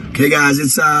 Okay, guys,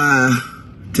 it's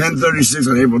 10:36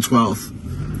 on April 12th.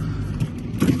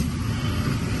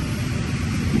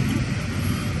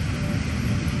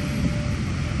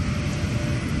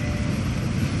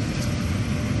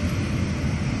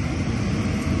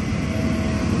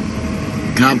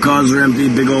 Cop cars are empty,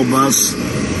 big old bus.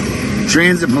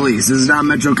 Transit police. This is not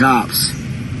Metro cops.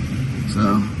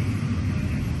 So.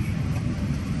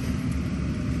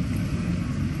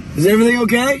 Is everything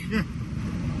okay? Yeah.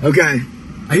 Okay.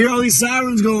 I hear all these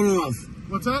sirens going off.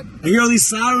 What's that? I hear all these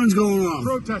sirens going off.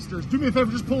 Protesters. Do me a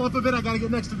favor, just pull up a bit. I gotta get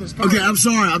next to this car. Okay, I'm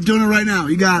sorry. I'm doing it right now.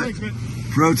 You got Thanks, it. man.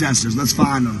 Protesters. Let's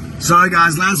find them. Sorry,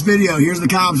 guys. Last video. Here's the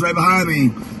cops right behind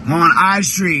me. I'm on I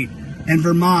Street in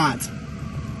Vermont.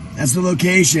 That's the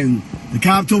location. The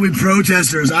cop told me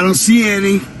protesters. I don't see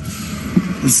any.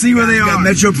 Let's see where they are. Got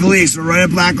Metro Police. We're right at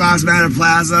Black Lives Matter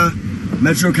Plaza.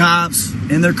 Metro cops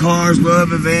in their cars, load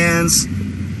up in vans.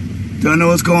 Don't know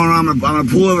what's going on. I'm gonna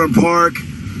pull over and park.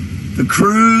 The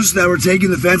crews that were taking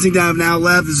the fencing down have now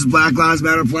left. This is Black Lives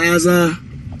Matter Plaza.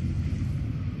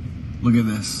 Look at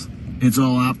this. It's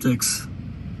all optics.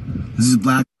 This is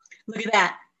black. Look at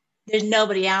that. There's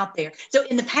nobody out there. So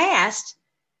in the past,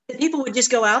 the people would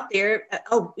just go out there.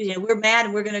 We're mad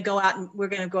and we're going to go out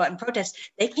and protest.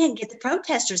 They can't get the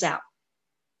protesters out,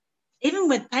 even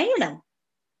with paying them.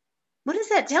 What does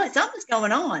that tell you? Something's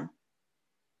going on.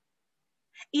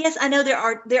 Yes, I know there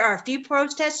are a few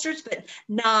protesters, but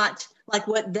not like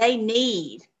what they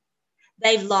need.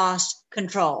 They've lost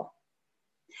control.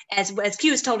 As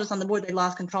Q has told us on the board, they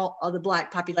lost control of the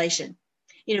Black population.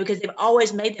 Because they've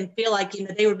always made them feel like,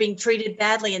 they were being treated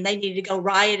badly and they needed to go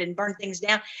riot and burn things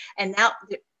down. And now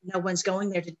no one's going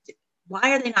there.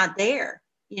 Why are they not there?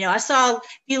 I saw a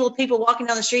few little people walking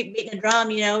down the street beating a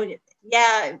drum.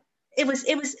 Yeah, it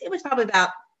was probably about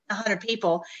 100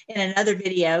 people in another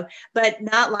video, but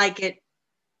not like it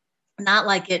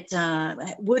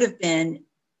would have been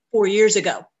 4 years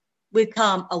ago. We've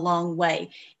come a long way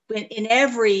in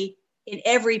every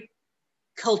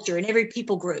culture, in every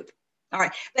people group. All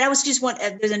right, but I was just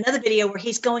there's another video where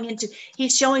he's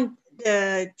showing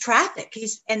the traffic.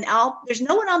 There's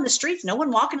no one on the streets, no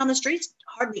one walking on the streets,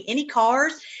 hardly any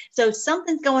cars. So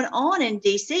something's going on in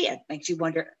DC. It makes you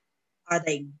wonder, are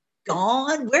they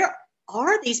gone? Where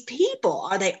are these people?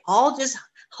 Are they all just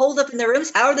holed up in their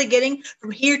rooms? How are they getting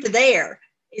from here to there?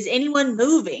 Is anyone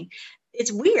moving?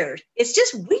 It's weird. It's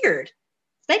just weird. It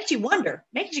makes you wonder,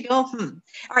 makes you go, All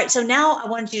right, so now I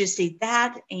wanted you to see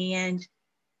that, and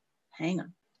hang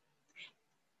on.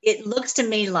 It looks to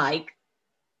me like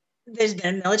there's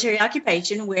been a military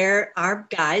occupation where our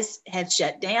guys have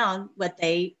shut down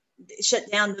the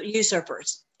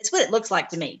usurpers. It's what it looks like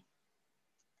to me.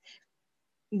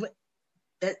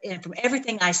 And from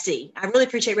everything I see, I really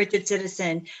appreciate Richard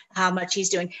Citizen, how much he's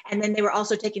doing. And then they were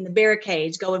also taking the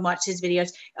barricades. Go and watch his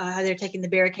videos. How they're taking the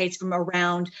barricades from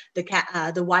around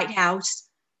the White House,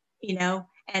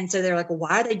 And so they're like, well,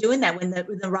 why are they doing that when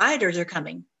the rioters are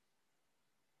coming?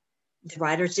 The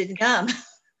rioters didn't come.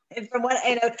 And from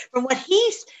what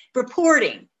he's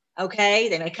reporting, okay,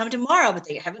 they may come tomorrow, but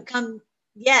they haven't come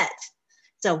yet.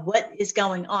 So what is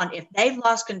going on? If they've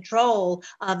lost control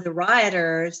of the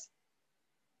rioters,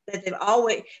 that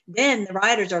then the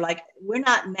rioters are like, we're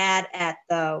not mad at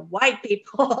the white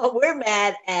people, we're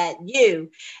mad at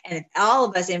you. And if all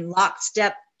of us in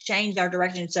lockstep change our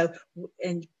direction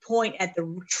and point at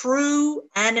the true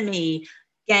enemy,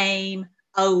 game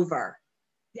over.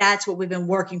 That's what we've been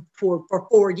working for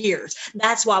 4 years.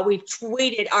 That's why we've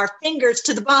tweeted our fingers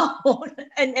to the bone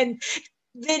and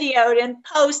videoed and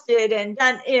posted and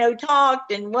done,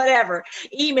 talked and whatever,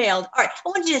 emailed. All right, I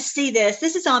want you to see this.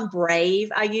 This is on Brave.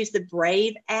 I use the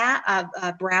Brave app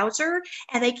browser,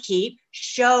 and they keep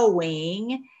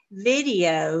showing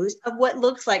videos of what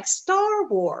looks like Star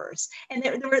Wars. And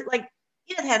they were like,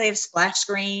 how they have splash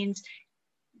screens.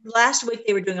 Last week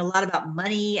they were doing a lot about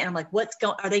money, and I'm like,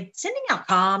 are they sending out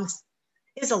comms?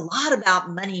 It's a lot about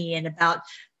money and about,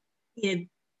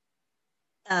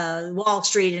 Wall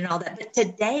Street and all that. But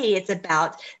today it's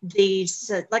about these,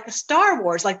 like a Star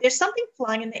Wars, like there's something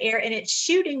flying in the air and it's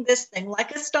shooting this thing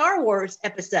like a Star Wars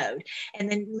episode. And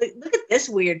then look at this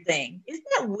weird thing. Isn't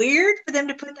that weird for them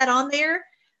to put that on there?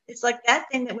 It's like that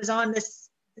thing that was on this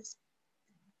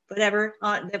whatever.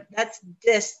 That's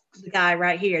the guy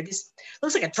right here. This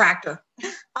looks like a tractor,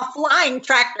 a flying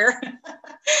tractor.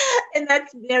 And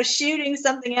that's, shooting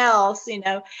something else,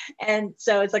 and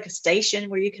so it's like a station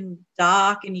where you can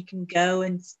dock and you can go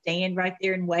and stand right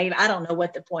there and wave. I don't know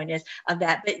what the point is of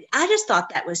that, but I just thought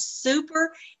that was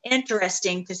super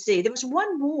interesting to see. There's always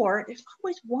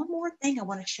one more thing I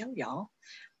want to show y'all.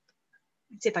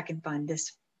 Let's see if I can find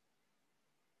this.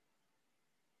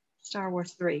 Star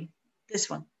Wars 3, this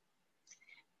one.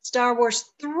 Star Wars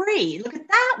 3, look at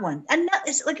that one. And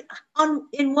it's like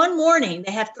in one morning,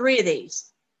 they have 3 of these.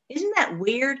 Isn't that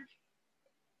weird?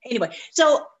 Anyway,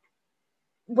 so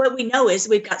what we know is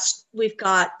we've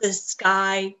got the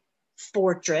Sky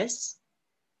Fortress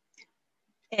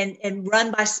and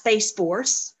run by Space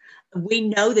Force. We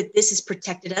know that this has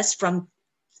protected us from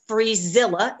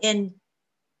Freezilla in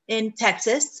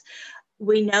Texas.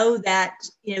 We know that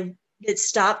it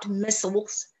stopped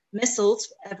missiles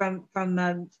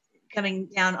from coming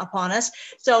down upon us.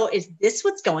 So is this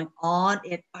what's going on?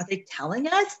 Are they telling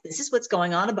us this is what's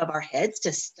going on above our heads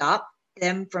to stop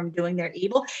them from doing their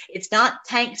evil? It's not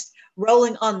tanks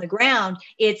rolling on the ground.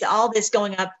 It's all this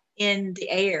going up in the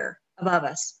air above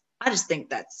us. I just think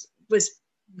was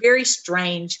very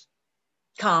strange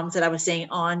comms that I was seeing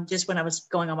on just when I was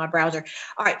going on my browser.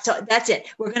 All right, so that's it.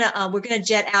 We're gonna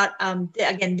jet out.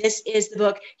 Again, this is the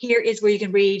book. Here is where you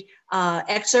can read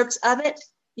excerpts of it.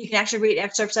 You can actually read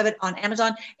excerpts of it on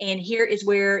Amazon. And here is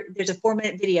where there's a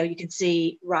 4-minute video you can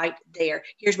see right there.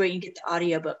 Here's where you can get the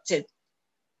audiobook too.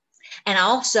 And I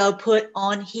also put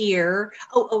on here,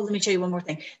 let me show you one more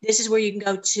thing. This is where you can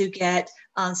go to get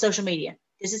social media.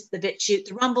 This is the BitChute,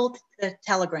 the Rumble, the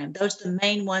Telegram. Those are the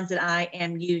main ones that I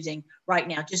am using right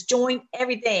now. Just join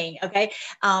everything, okay?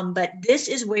 But this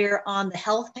is where on the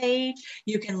health page,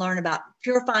 you can learn about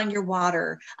purifying your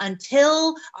water.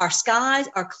 Until our skies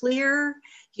are clear,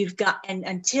 and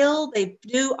until they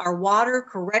do our water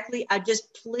correctly, I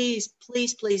just please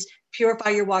purify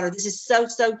your water. This is so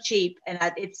cheap, and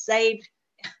it saved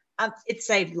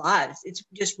lives. It's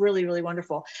just really, really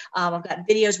wonderful. I've got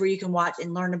videos where you can watch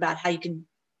and learn about how you can,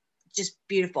 just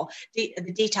beautiful. The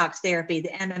detox therapy, the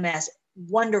MMS,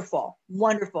 wonderful.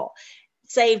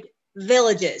 Saved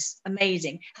villages,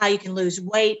 amazing. How you can lose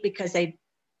weight because they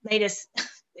made us,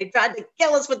 they tried to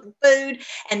kill us with the food.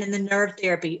 And then the nerve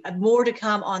therapy, more to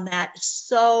come on that.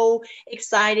 So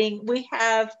exciting. We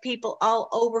have people all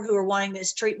over who are wanting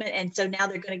this treatment. And so now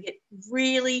they're going to get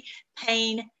really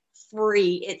pain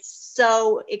free. It's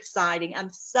so exciting.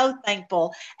 I'm so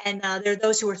thankful. And there are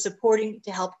those who are supporting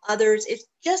to help others. It's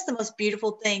just the most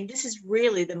beautiful thing. This is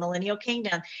really the millennial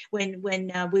kingdom when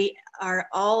we are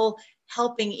all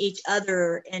helping each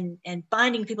other and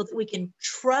finding people that we can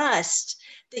trust,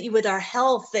 that with our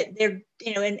health, that they're,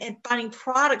 and finding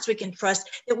products we can trust,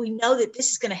 that we know that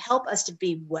this is going to help us to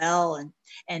be well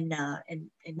and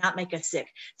not make us sick.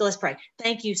 So let's pray.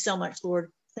 Thank you so much,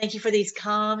 Lord. Thank you for these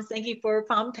comms. Thank you for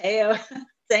Pompeo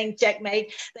saying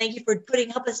checkmate. Thank you for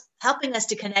helping us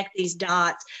to connect these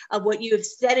dots of what you have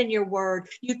said in your word.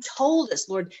 You told us,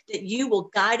 Lord, that you will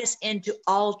guide us into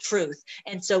all truth.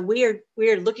 And so we are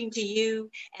looking to you,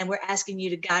 and we're asking you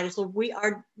to guide us. Lord,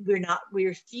 we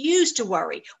refuse to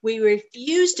worry. We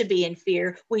refuse to be in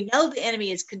fear. We know the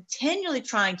enemy is continually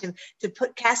trying to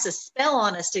cast a spell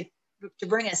on us to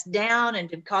bring us down and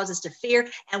to cause us to fear,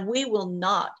 and we will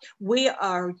not. We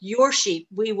are your sheep.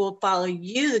 We will follow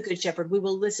you, the good shepherd. We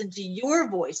will listen to your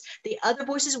voice. The other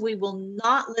voices we will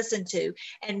not listen to.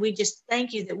 And we just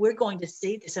thank you that we're going to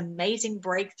see this amazing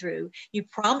breakthrough. You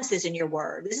promised this in your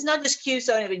word. This is not just cute,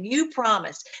 but you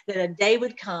promised that a day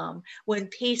would come when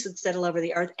peace would settle over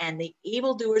the earth and the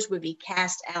evildoers would be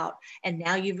cast out. And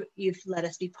now you've let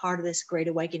us be part of this great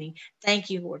awakening. Thank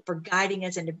you, Lord, for guiding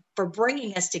us and for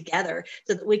bringing us together,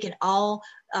 so that we can all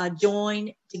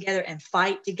join together and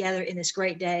fight together in this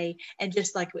great day. And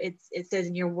just like it says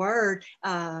in your word,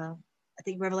 I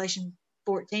think Revelation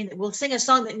 14, that we'll sing a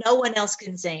song that no one else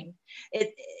can sing.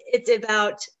 It's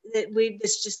about that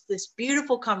this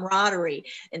beautiful camaraderie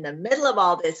in the middle of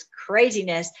all this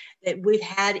craziness, that we've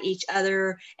had each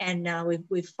other, and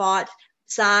we've fought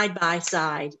side by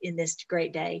side in this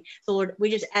great day. So Lord, we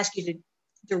just ask you to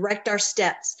direct our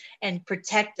steps and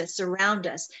protect us, surround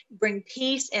us, bring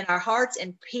peace in our hearts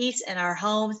and peace in our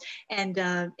homes, and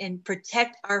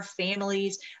protect our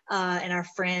families and our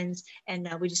friends. And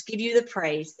we just give you the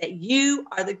praise that you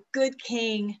are the good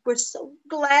King. We're so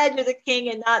glad you're the King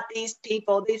and not these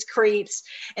people, these creeps.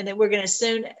 And that we're going to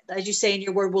soon, as you say in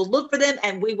your word, we'll look for them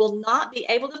and we will not be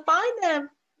able to find them.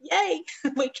 Yay.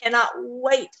 We cannot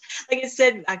wait. Like it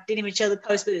said, I didn't even show the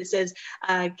post, but it says,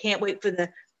 can't wait for the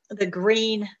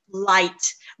green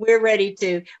light. We're ready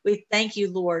to. We thank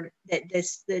you, Lord, that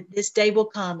this day will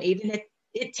come, even if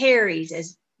it tarries,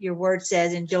 as your word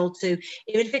says in Joel 2.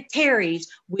 Even if it tarries,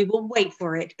 we will wait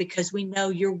for it, because we know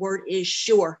your word is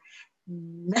sure.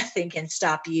 Nothing can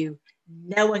stop you.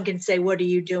 No one can say, what are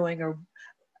you doing, or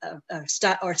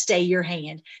stop or stay your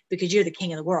hand, because you're the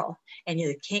King of the world, and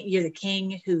you're the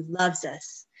King who loves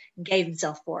us and gave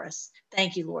himself for us.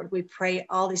 Thank you, Lord. We pray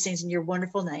all these things in your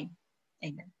wonderful name.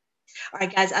 Amen. All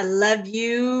right, guys, I love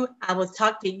you. I will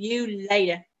talk to you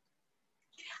later.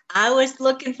 I was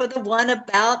looking for the one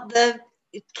about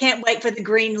can't wait for the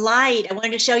green light. I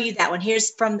wanted to show you that one.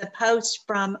 Here's from the post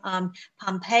from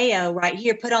Pompeo right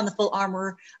here. Put on the full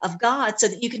armor of God so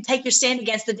that you can take your stand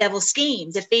against the devil's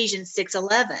schemes, Ephesians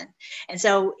 6:11. And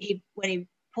so when he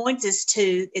points us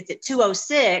to, it's at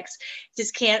 2:06,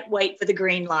 just can't wait for the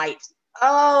green light.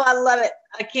 Oh, I love it.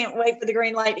 I can't wait for the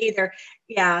green light either.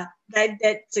 Yeah,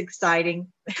 that's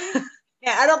exciting.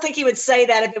 Yeah, I don't think he would say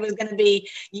that if it was going to be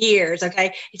years,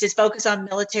 okay? He says, focus on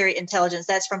military intelligence.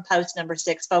 That's from post number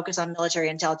 6, focus on military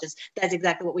intelligence. That's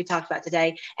exactly what we talked about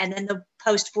today. And then the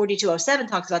post 4207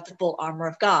 talks about the full armor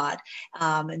of God.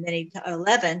 And then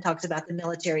 11 talks about the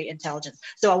military intelligence.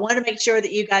 So I want to make sure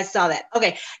that you guys saw that.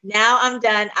 Okay, now I'm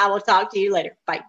done. I will talk to you later. Bye.